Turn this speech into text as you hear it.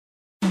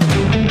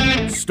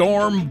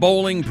Storm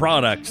Bowling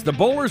Products, the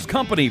Bowlers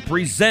Company,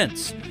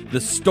 presents the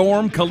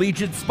Storm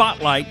Collegiate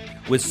Spotlight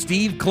with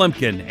Steve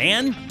Kloempken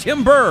and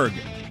Tim Berg.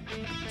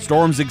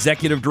 Storm's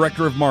Executive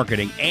Director of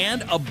Marketing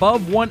and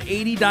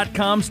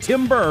Above180.com's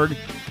Tim Berg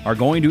are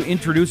going to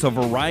introduce a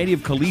variety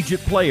of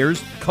collegiate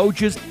players,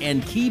 coaches,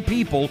 and key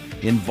people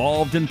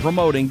involved in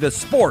promoting the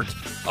sport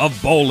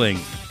of bowling.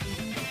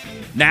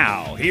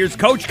 Now, here's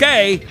Coach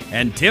K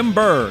and Tim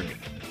Berg.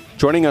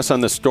 Joining us on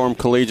the Storm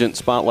Collegiate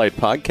Spotlight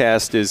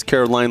podcast is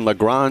Caroline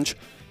Lagrange.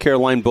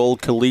 Caroline bowled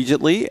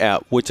collegiately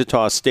at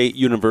Wichita State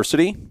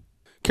University.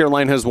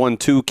 Caroline has won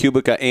 2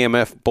 Kubica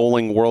AMF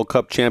Bowling World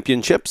Cup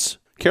championships.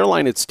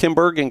 Caroline, it's Tim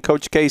Berg and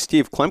Coach K,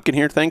 Steve Kloempken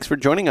here. Thanks for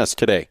joining us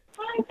today.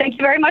 Thank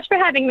you very much for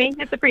having me.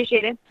 It's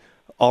appreciated.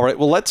 All right,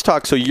 well, let's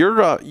talk. So you're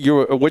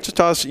a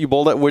Wichita. You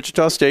bowled at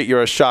Wichita State.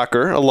 You're a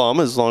Shocker alum,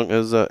 as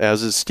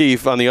is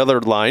Steve on the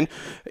other line.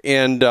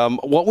 And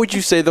what would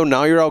you say, though?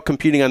 Now you're out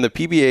competing on the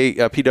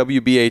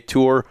PWBA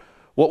tour.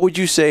 What would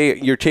you say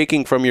you're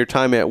taking from your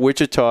time at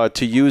Wichita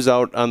to use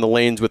out on the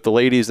lanes with the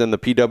ladies and the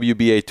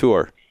PWBA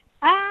tour?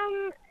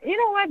 You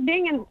know what?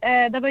 Being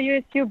a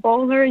WSU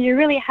bowler,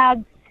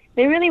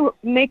 they really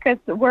make us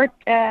work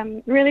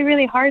really,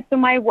 really hard. So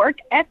my work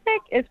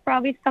ethic is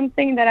probably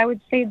something that I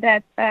would say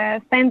that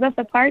stands us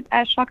apart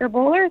as Shocker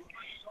bowlers.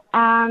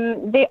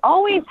 They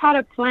always had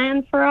a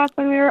plan for us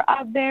when we were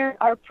out there.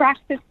 Our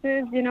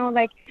practices,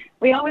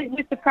 we always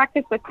used to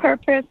practice with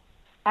purpose.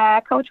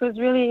 Coach was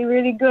really,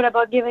 really good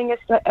about giving us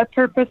a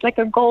purpose, like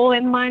a goal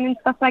in mind and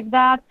stuff like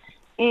that.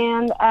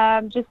 And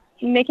just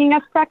making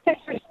us practice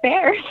for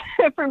spares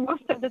for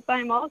most of the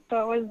time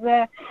also. It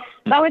was,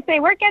 I would say,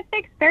 work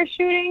ethic, spare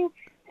shooting,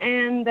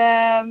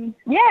 and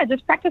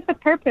just practice with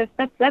purpose.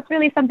 That's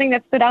really something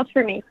that stood out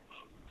for me.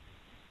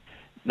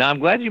 Now, I'm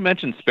glad you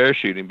mentioned spare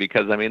shooting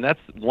because, that's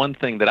one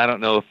thing that I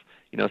don't know if,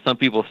 some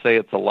people say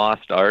it's a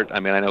lost art. I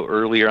know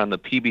earlier on the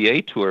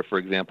PBA tour, for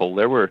example,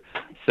 there were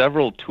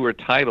several tour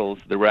titles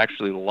that were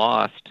actually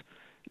lost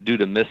due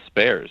to missed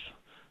spares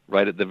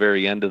right at the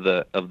very end of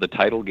the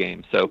title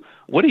game. So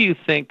what do you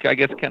think, I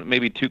guess kind of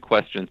maybe 2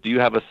 questions. Do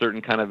you have a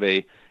certain kind of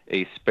a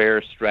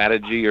spare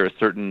strategy or a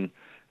certain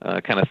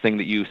kind of thing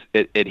that you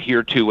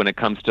adhere to when it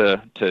comes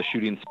to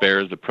shooting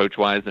spares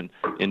approach-wise? And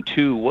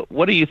 2,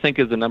 what do you think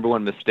is the number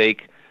one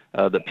mistake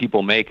that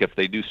people make if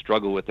they do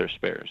struggle with their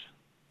spares?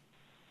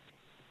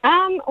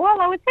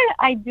 Well, I would say that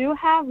I do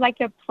have like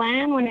a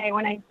plan when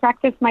I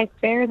practice my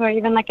spares or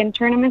even like in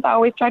tournaments. I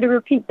always try to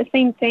repeat the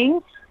same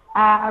thing.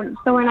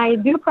 So when I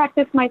do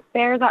practice my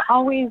spares, I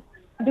always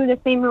do the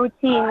same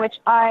routine, which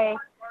first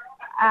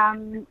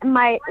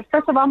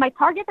of all, my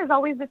target is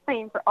always the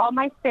same for all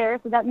my spares,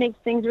 so that makes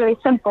things really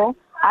simple.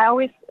 I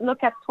always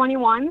look at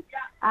 21,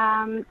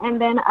 and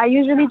then I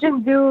usually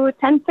just do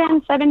 10-pin,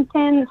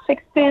 7-pin,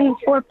 6-pin,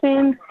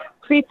 4-pin,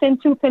 3-pin,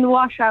 2-pin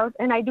washout,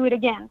 and I do it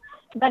again.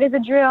 That is a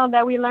drill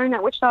that we learned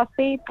at Wichita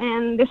State,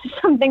 and this is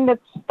something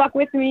that's stuck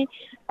with me,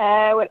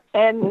 all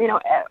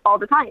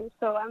the time.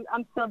 So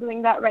I'm still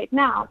doing that right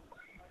now.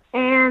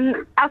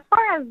 And as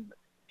far as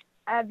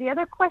the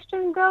other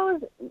question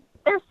goes,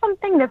 there's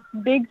something that's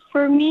big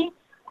for me.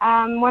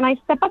 When I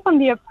step up on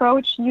the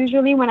approach,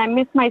 usually when I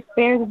miss my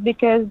spares, it's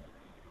because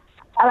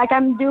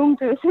I'm doomed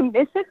to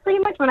miss it pretty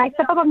much. When I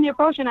step up on the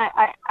approach and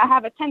I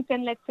have a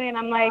 10-pin, let's say, and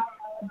I'm like,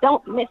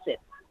 don't miss it.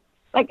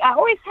 Like I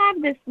always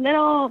have this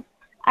little,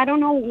 I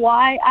don't know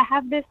why I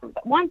have this.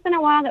 Once in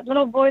a while, that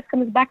little voice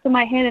comes back to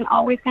my head and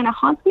always kind of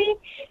haunts me.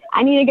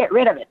 I need to get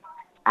rid of it.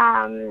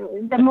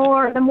 The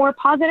more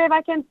positive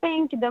I can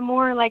think, the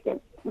more like a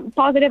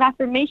positive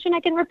affirmation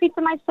I can repeat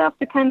to myself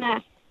to kind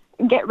of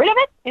get rid of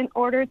it in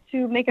order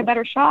to make a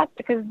better shot,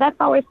 because that's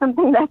always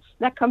something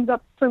that comes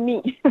up for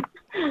me.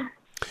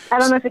 I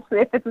don't know if it's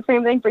the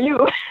same thing for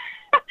you.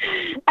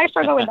 I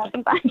struggle with that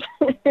sometimes.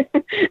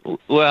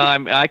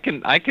 Well, I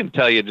can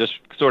tell you just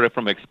sort of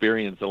from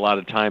experience, a lot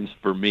of times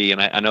for me,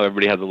 and I know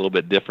everybody has a little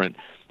bit different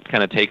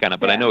kind of take on it,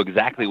 but yeah. I know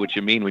exactly what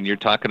you mean when you're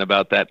talking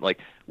about that, like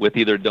with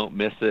either don't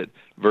miss it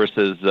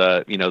versus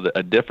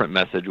a different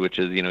message, which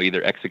is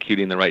either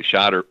executing the right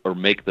shot or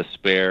make the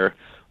spare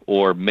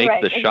or make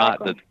the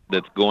shot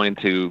that's going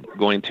to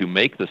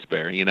make the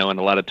spare. And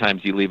a lot of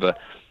times you leave a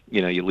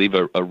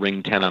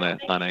ring 10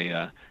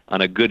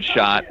 on a good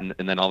shot, and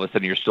then all of a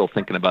sudden you're still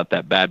thinking about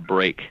that bad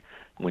break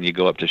when you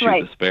go up to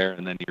shoot the spare,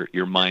 and then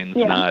your mind's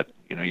not,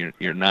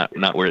 you're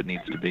not where it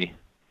needs to be.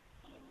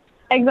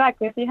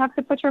 Exactly. So you have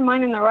to put your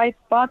mind in the right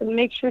spot and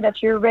make sure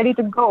that you're ready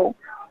to go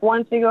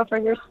once you go for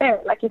your spare.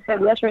 Like you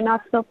said, yes, you're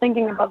not still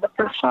thinking about the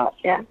first shot.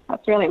 Yeah,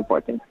 that's really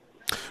important.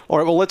 All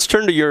right, well, let's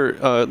turn to your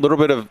little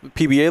bit of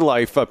PBA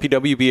life,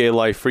 PWBA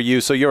life for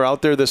you. So you're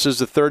out there. This is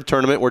the 3rd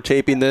tournament. We're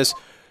taping this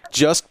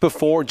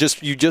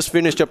you just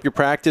finished up your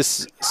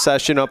practice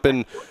session up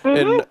in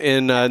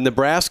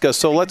Nebraska.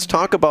 So let's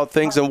talk about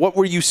things. And what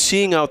were you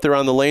seeing out there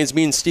on the lanes?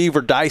 Me and Steve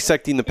were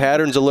dissecting the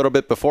patterns a little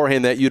bit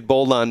beforehand that you'd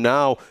bowled on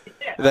now,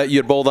 that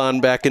you'd bowled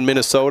on back in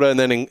Minnesota and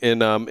then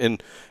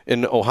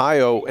in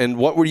Ohio. And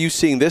what were you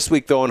seeing this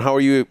week, though, and how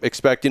are you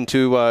expecting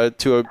to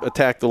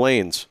attack the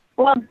lanes?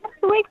 Well,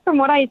 this week, from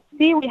what I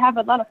see, we have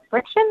a lot of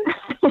friction.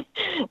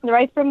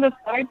 right from the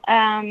start.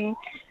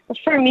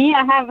 For me,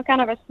 I have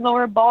kind of a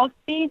slower ball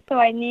speed, so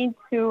I need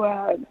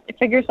to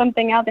figure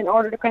something out in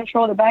order to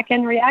control the back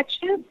end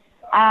reaction.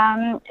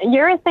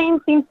 Urethane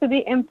seems to be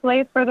in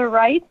play for the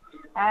right.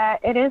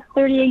 It is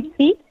 38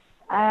 feet,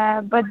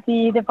 but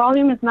the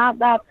volume is not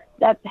that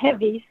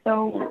heavy,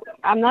 so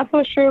I'm not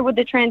so sure what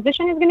the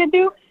transition is going to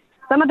do.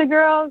 Some of the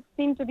girls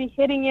seem to be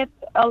hitting it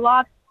a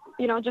lot,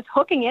 just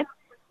hooking it,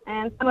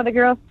 and some of the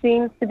girls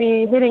seem to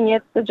be hitting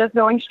it just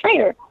going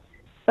straighter.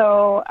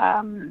 So,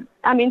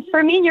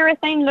 for me,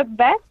 urethane looked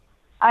best.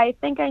 I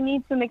think I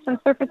need to make some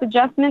surface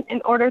adjustment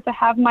in order to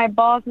have my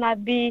balls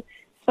not be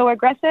so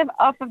aggressive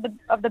off of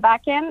the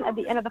back end at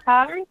the end of the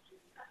pattern.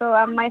 So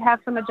I might have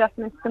some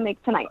adjustments to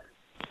make tonight.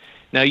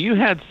 Now you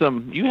had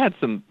some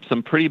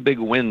pretty big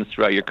wins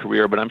throughout your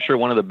career, but I'm sure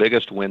one of the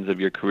biggest wins of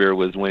your career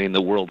was winning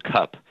the World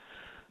Cup.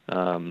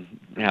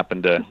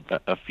 Happened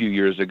a few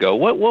years ago.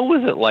 What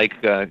was it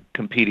like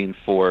competing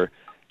for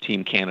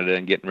Team Canada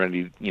and getting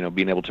ready,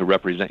 being able to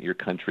represent your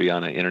country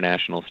on an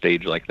international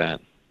stage like that?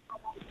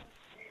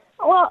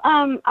 Well,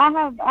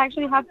 I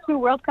actually have 2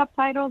 World Cup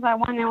titles. I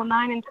won in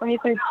 2009 and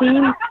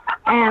 2013,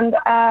 and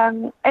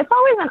it's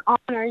always an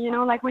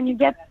honor, like when you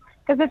get,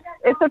 because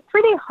it's a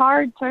pretty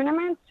hard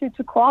tournament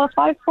to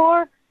qualify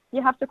for.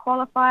 You have to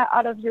qualify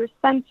out of your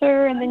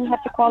center, and then you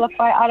have to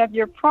qualify out of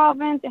your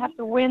province. You have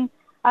to win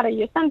out of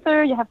your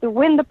center. You have to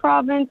win the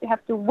province. You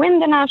have to win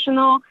the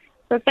national.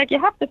 So it's like you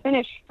have to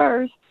finish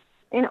first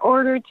in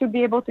order to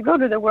be able to go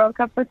to the World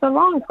Cup. So it's a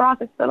long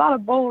process. It's a lot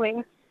of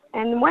bowling.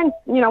 And once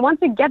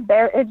you get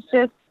there, it's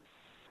just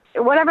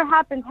whatever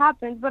happens.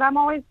 But I'm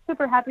always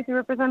super happy to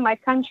represent my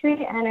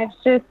country, and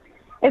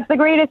it's the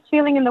greatest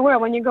feeling in the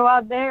world when you go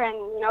out there and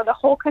the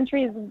whole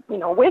country is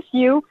with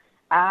you.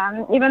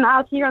 Even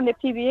out here on the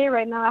PBA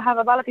right now, I have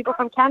a lot of people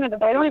from Canada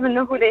that I don't even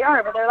know who they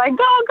are, but they're like,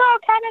 "Go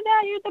Canada!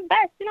 You're the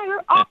best!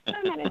 You're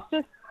awesome!" And it's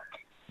just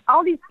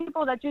all these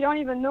people that you don't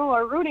even know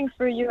are rooting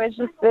for you. It's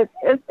just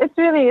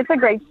it's a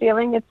great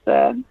feeling.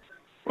 It's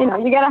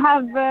you got to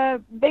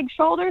have big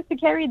shoulders to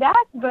carry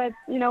that. But,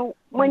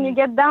 when you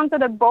get down to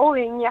the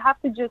bowling, you have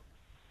to just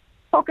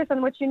focus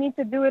on what you need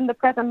to do in the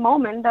present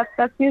moment.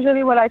 That's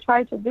usually what I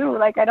try to do.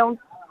 Like, I don't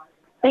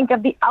think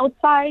of the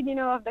outside,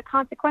 of the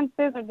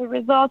consequences or the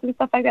results and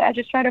stuff like that. I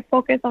just try to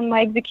focus on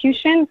my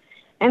execution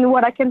and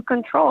what I can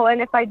control.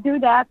 And if I do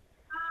that,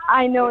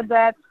 I know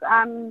that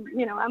I'm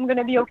going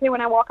to be okay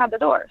when I walk out the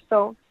door.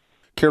 So,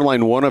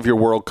 Caroline, one of your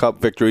World Cup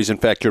victories, in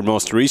fact, your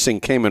most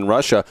recent, came in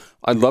Russia.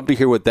 I'd love to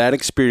hear what that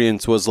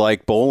experience was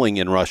like, bowling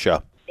in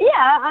Russia.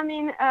 Yeah,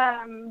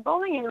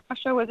 bowling in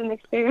Russia was an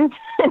experience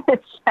in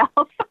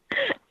itself.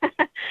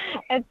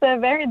 It's a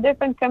very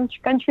different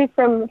country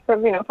from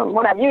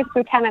what I'm used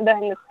to, Canada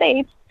and the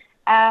States.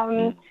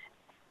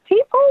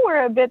 People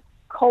were a bit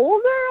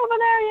colder over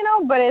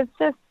there, but it's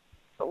just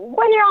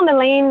when you're on the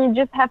lane, you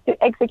just have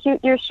to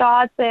execute your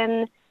shots,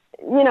 and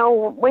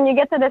when you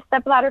get to the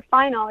stepladder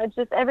final, it's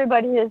just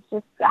everybody is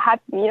just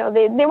happy.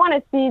 They want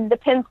to see the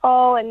pins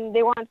fall, and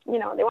they want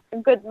a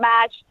good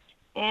match,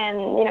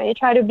 and you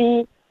try to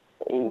be,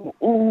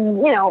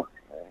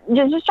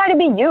 just try to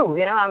be you.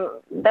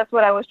 That's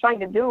what I was trying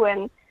to do,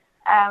 and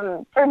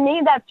for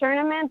me, that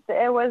tournament,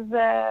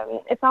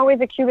 it's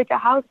always a cubicle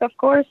house, of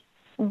course,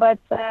 but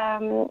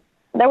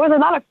there was a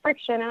lot of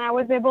friction, and I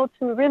was able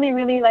to really,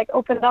 really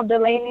open up the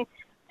lane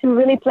to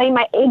really play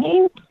my A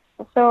game.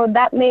 So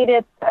that made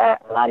it a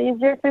lot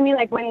easier for me.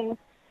 Like when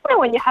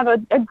you have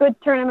a good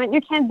tournament, you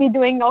can't be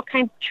doing all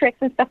kinds of tricks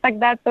and stuff like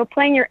that. So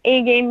playing your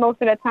A game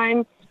most of the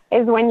time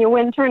is when you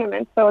win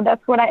tournaments. So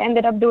that's what I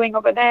ended up doing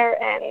over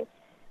there. And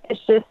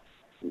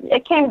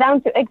it came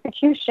down to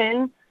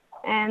execution.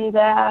 And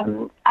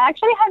I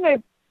actually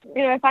have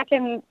if I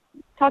can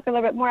talk a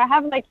little bit more, I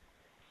have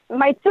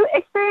my 2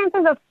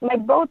 experiences of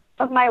both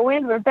of my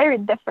wins were very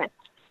different.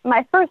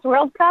 My first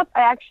World Cup,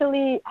 I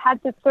actually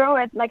had to throw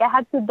it, I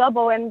had to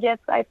double and get,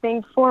 I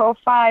think,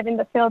 405 in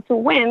the field to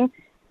win.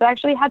 So I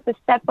actually had to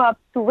step up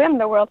to win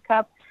the World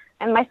Cup.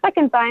 And my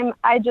second time,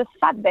 I just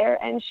sat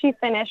there and she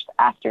finished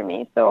after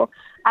me. So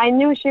I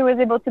knew she was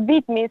able to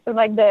beat me. So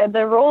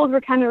the roles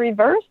were kind of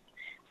reversed.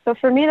 So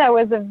for me, that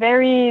was a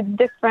very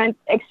different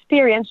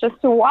experience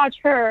just to watch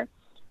her.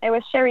 It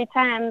was Sherry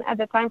Tan at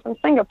the time from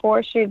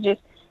Singapore. She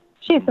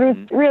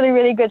threw really,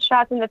 really good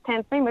shots in the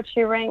 10th frame, but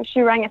she rang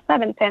a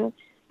 7-10.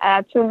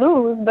 To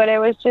lose, but it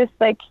was just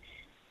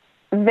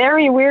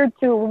very weird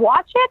to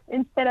watch it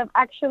instead of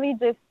actually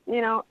just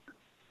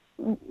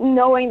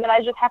knowing that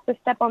I just have to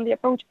step on the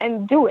approach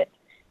and do it.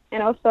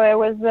 So it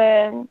was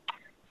that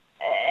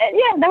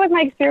was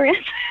my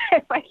experience,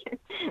 if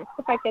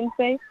I can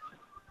say.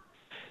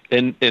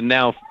 And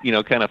now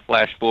kind of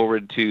flash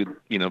forward to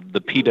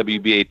the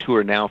PWBA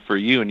tour now for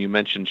you, and you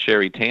mentioned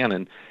Sherry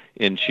Tan,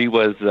 and she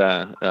was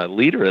a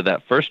leader of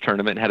that first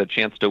tournament, had a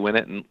chance to win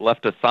it, and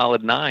left a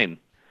solid 9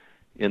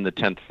 in the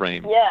 10th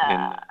frame.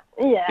 Yeah,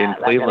 Yeah, in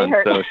Cleveland.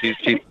 That really So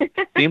she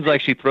seems like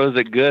she throws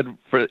it good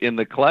in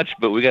the clutch,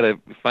 but we got to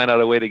find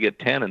out a way to get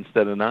 10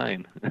 instead of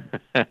 9.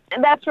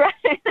 That's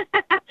right.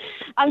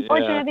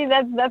 Unfortunately,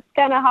 that's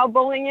kind of how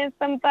bowling is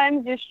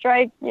sometimes. You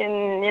strike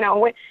and,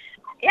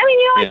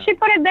 she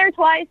put it there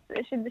twice.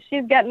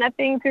 She's got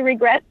nothing to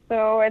regret,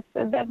 so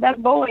that's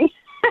bowling.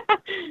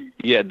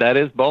 Yeah, that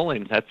is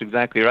bowling. That's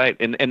exactly right.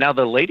 And now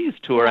the ladies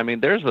tour, I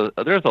mean, there's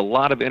a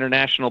lot of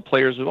international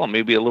players as well.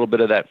 Maybe a little bit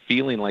of that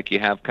feeling like you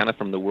have kind of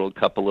from the World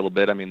Cup a little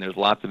bit. I mean, there's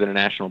lots of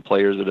international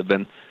players that have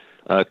been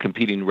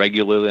competing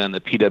regularly on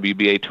the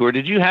PWBA tour.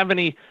 Did you have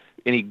any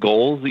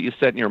goals that you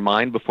set in your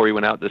mind before you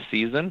went out this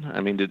season?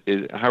 I mean,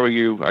 how are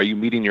you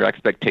meeting your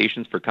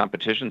expectations for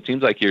competition?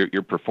 Seems like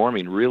you're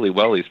performing really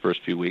well these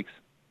first few weeks.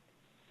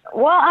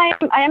 Well, I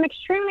am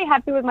extremely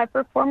happy with my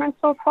performance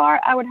so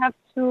far. I would have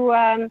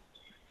to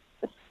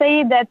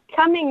say that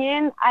coming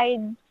in,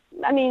 I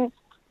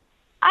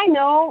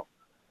know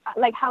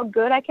like how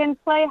good I can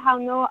play,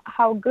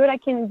 how good I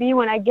can be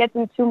when I get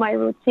into my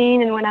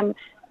routine and when I'm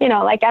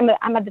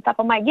at the top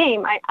of my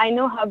game. I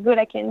know how good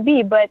I can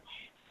be, but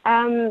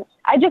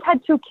I just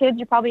had 2 kids.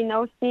 You probably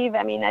know, Steve.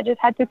 I mean, I just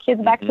had 2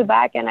 kids back to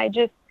back, and I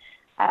just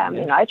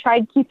I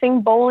tried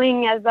keeping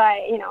bowling as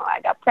I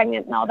got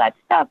pregnant and all that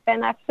stuff.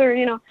 And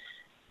after,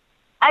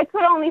 I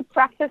could only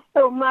practice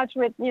so much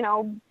with,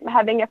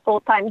 having a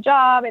full-time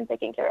job and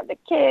taking care of the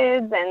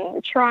kids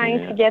and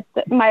trying to get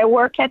my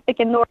work ethic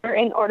in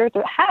order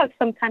to have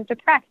some time to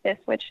practice,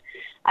 which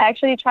I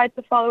actually tried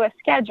to follow a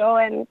schedule.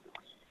 And,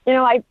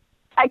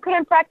 I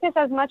couldn't practice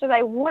as much as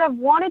I would have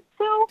wanted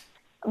to.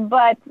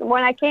 But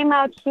when I came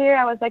out here,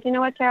 I was like, you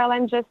know what,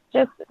 Caroline, just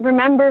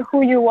remember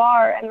who you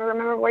are and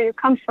remember where you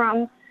come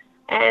from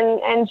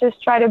and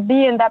just try to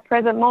be in that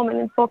present moment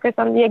and focus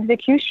on the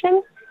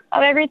execution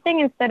of everything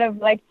instead of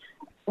like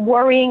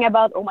worrying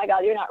about, oh my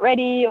God, you're not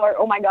ready, or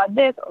oh my God,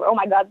 this, or oh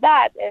my God,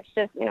 that. It's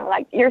just,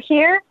 like you're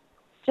here,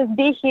 just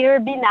be here,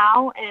 be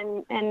now,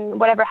 and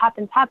whatever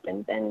happens,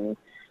 happens. And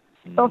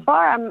so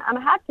far I'm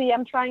happy.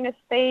 I'm trying to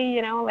stay,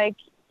 like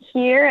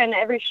here and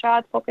every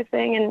shot,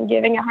 focusing and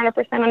giving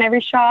 100% on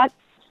every shot.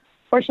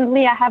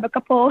 Fortunately, I have a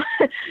couple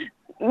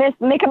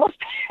makeable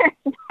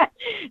spares, but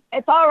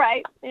it's all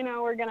right.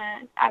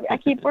 I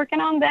keep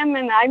working on them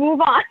and I move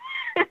on.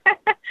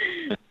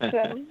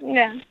 So,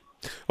 yeah.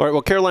 All right.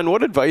 Well, Caroline,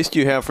 what advice do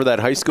you have for that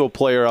high school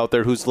player out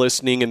there who's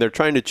listening and they're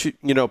trying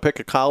to, pick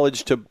a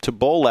college to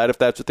bowl at if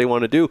that's what they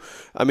want to do?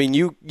 I mean,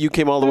 you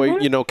came all the way,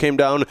 came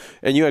down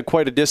and you had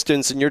quite a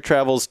distance in your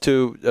travels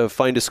to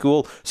find a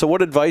school. So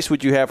what advice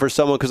would you have for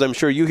someone? Because I'm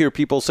sure you hear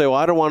people say, well,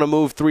 I don't want to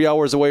move 3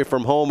 hours away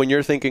from home. And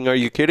you're thinking, are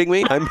you kidding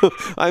me?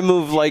 I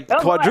move like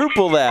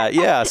quadruple that.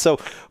 Yeah. So,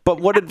 but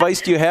what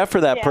advice do you have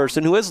for that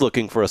person who is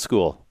looking for a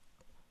school?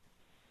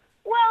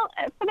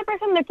 Well, for the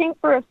person looking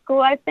for a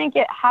school, I think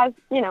it has,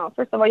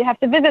 first of all, you have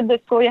to visit the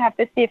school. You have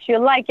to see if you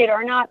like it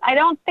or not. I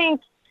don't think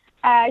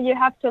you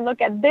have to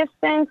look at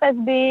distance as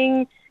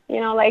being,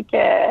 like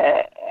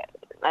a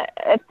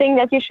thing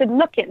that you should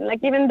look in.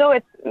 Like, even though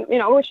it's,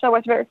 Wichita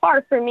was very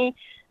far for me,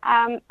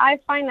 I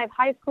find that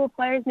high school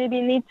players maybe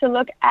need to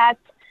look at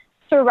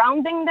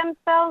surrounding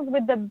themselves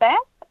with the best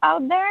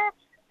out there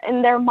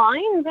in their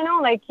minds,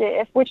 like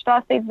if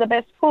Wichita State is the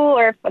best school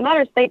or if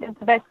another state is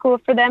the best school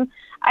for them.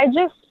 I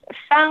just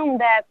found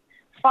that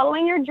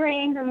following your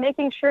dreams and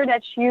making sure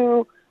that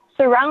you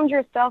surround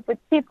yourself with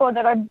people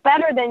that are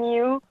better than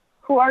you,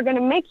 who are going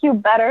to make you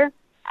better,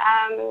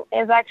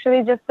 is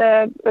actually just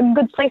a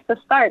good place to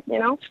start,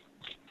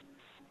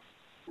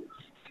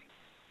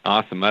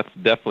 Awesome. That's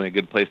definitely a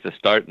good place to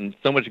start, and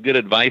so much good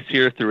advice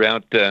here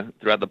throughout the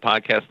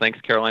podcast. Thanks,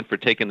 Caroline, for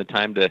taking the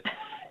time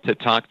to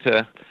talk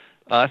to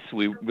us.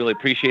 We really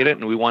appreciate it,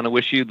 and we want to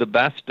wish you the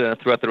best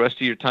throughout the rest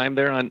of your time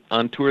there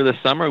on tour this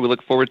summer. We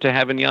look forward to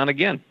having you on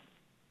again.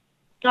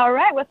 All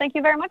right. Well, thank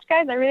you very much,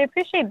 guys. I really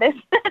appreciate this.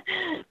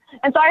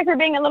 And sorry for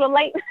being a little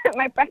late.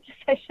 My practice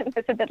session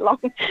was a bit long.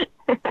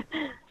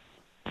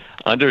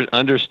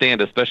 Understand,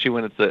 especially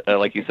when it's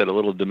like you said, a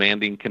little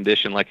demanding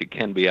condition like it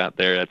can be out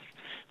there.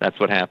 That's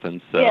what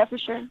happens. So. Yeah, for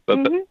sure.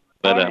 But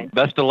right.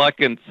 Best of luck,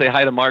 and say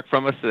hi to Mark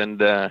from us,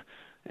 and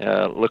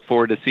look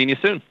forward to seeing you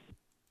soon.